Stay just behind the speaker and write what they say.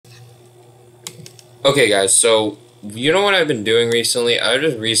Okay, guys, so you know what I've been doing recently? I'm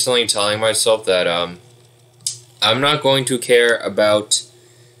just recently telling myself that I'm not going to care about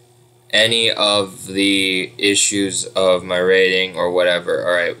any of the issues of my rating or whatever.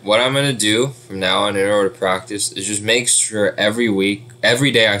 All right, what I'm gonna do from now on in order to practice is just make sure every week, every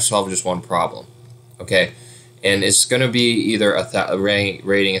day, I solve just one problem. Okay, and it's gonna be either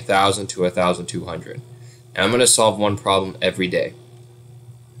rating 1,000 to 1,200, and I'm gonna solve one problem every day.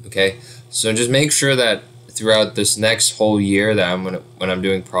 Okay, so just make sure that throughout this next whole year that when I'm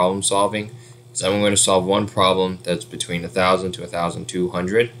doing problem solving, is I'm going to solve one problem that's between 1,000 to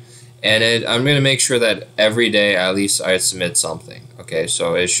 1,200, and I'm going to make sure that every day at least I submit something. Okay,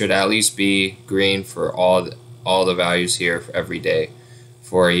 so it should at least be green for all the values here for every day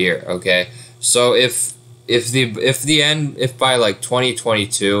for a year. Okay, so if by like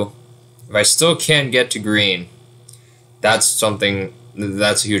 2022, if I still can't get to green, that's a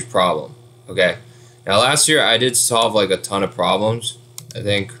huge problem. Okay, now last year I did solve like a ton of problems, I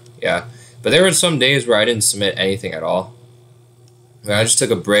think, yeah, but there were some days where I didn't submit anything at all. I just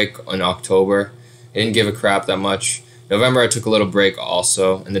took a break in October. I didn't give a crap that much. November I took a little break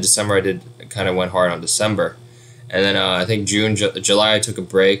also, and the December I kind of went hard on December, and then I think July I took a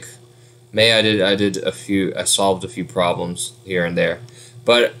break. May I solved a few problems here and there,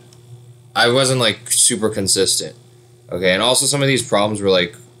 but I wasn't like super consistent. Okay, and also some of these problems were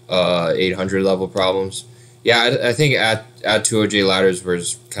like 800 level problems. Yeah, I think add 2OJ ladders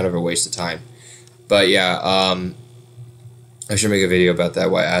was kind of a waste of time. But yeah, I should make a video about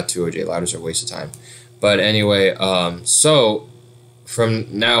that, why add 2OJ ladders are a waste of time. But anyway, so from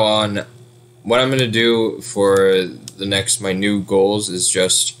now on, what I'm gonna do for my new goals is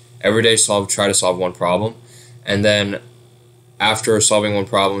just every day try to solve one problem, and then after solving one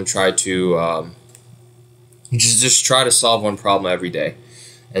problem, try to just try to solve one problem every day,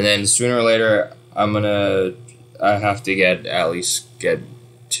 and then sooner or later I have to at least get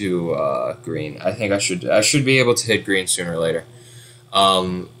to green. I think I should be able to hit green sooner or later.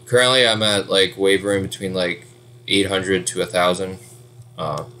 Currently I'm at like wavering between like 800 to 1,000.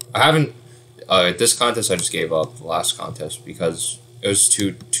 I haven't this contest I just gave up, the last contest, because it was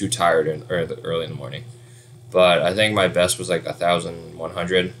too tired early in the morning. But I think my best was like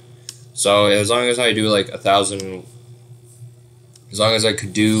 1,100. So as long as I do like 1,000, as long as I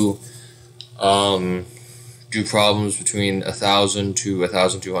could do problems between 1,000 to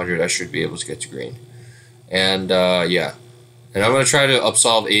 1,200, I should be able to get to green. And yeah, and I'm gonna try to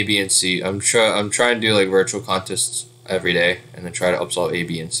upsolve A, B, and C. I'm trying to do like virtual contests every day, and then try to upsolve A,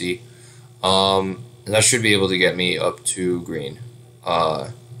 B, and C. And that should be able to get me up to green.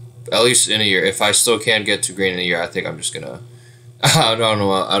 At least in a year. If I still can't get to green in a year, I think I'm just gonna I don't know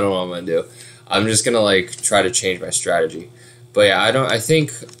what I'm gonna do. I'm just gonna like try to change my strategy. But yeah, I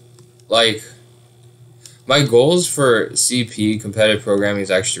think like my goals for CP competitive programming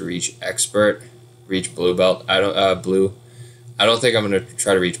is actually reach expert, reach blue belt. Blue. I don't think I'm gonna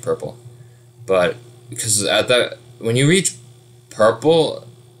try to reach purple, but because when you reach purple,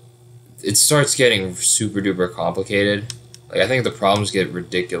 it starts getting super duper complicated. Like I think the problems get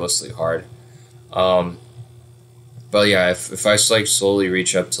ridiculously hard. But yeah, if I like slowly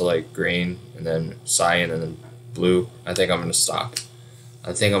reach up to like green and then cyan and then blue, I think I'm gonna stop.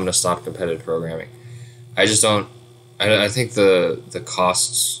 I think I'm gonna stop competitive programming. I just don't. I think the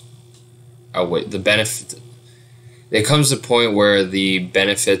costs outweigh the benefit. It comes to a point where the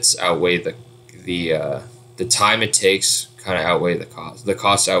benefits outweigh the time it takes kind of outweigh the cost. The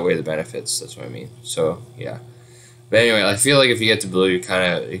costs outweigh the benefits. That's what I mean. So yeah. But anyway, I feel like if you get to blue, you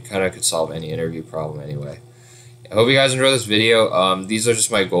kind of could solve any interview problem anyway. I hope you guys enjoy this video. These are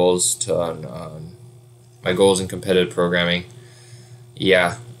just my goals my goals in competitive programming.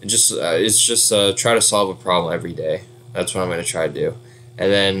 Yeah, it's just try to solve a problem every day. That's what I'm gonna try to do,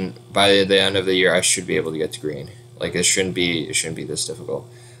 and then by the end of the year, I should be able to get to green. Like it shouldn't be this difficult.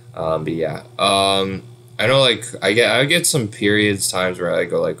 But yeah, I know like I get some times where I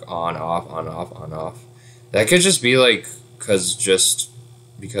go like on off on off on off. That could just be like because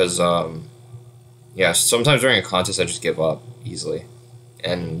yeah, sometimes during a contest I just give up easily,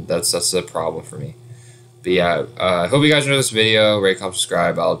 and that's the problem for me. But yeah, I hope you guys enjoyed this video. Rate, comment,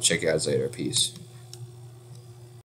 subscribe. I'll check you guys later. Peace.